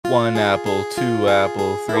1 apple, 2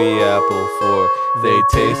 apple, 3 apple, 4. They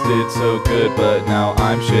tasted so good, but now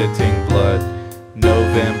I'm shitting blood.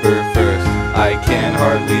 November 1st, I can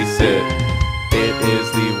hardly sit. It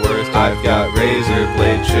is the worst, I've got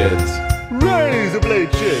Razorblade shits.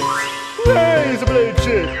 Razorblade shits! Razorblade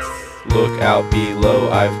shits! Look out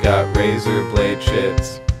below, I've got Razorblade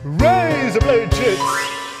shits. Razorblade shits!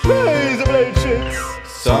 Razorblade shits!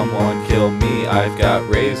 Someone kill me, I've got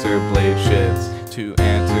Razorblade shits. To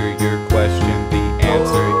answer your question, the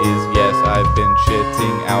answer is yes. I've been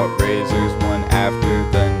shitting out razors one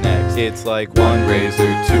after the next. It's like 1 razor,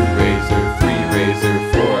 2 razor, 3 razor,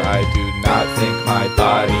 4. I do not think my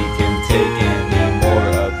body can take any more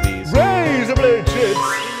of these Razorblade shits!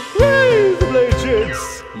 Razorblade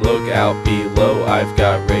shits! Look out below, I've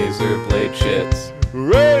got Razorblade shits.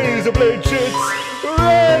 Razorblade shits!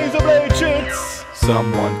 Razorblade shits!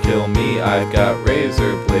 Someone kill me, I've got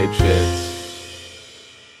Razorblade shits.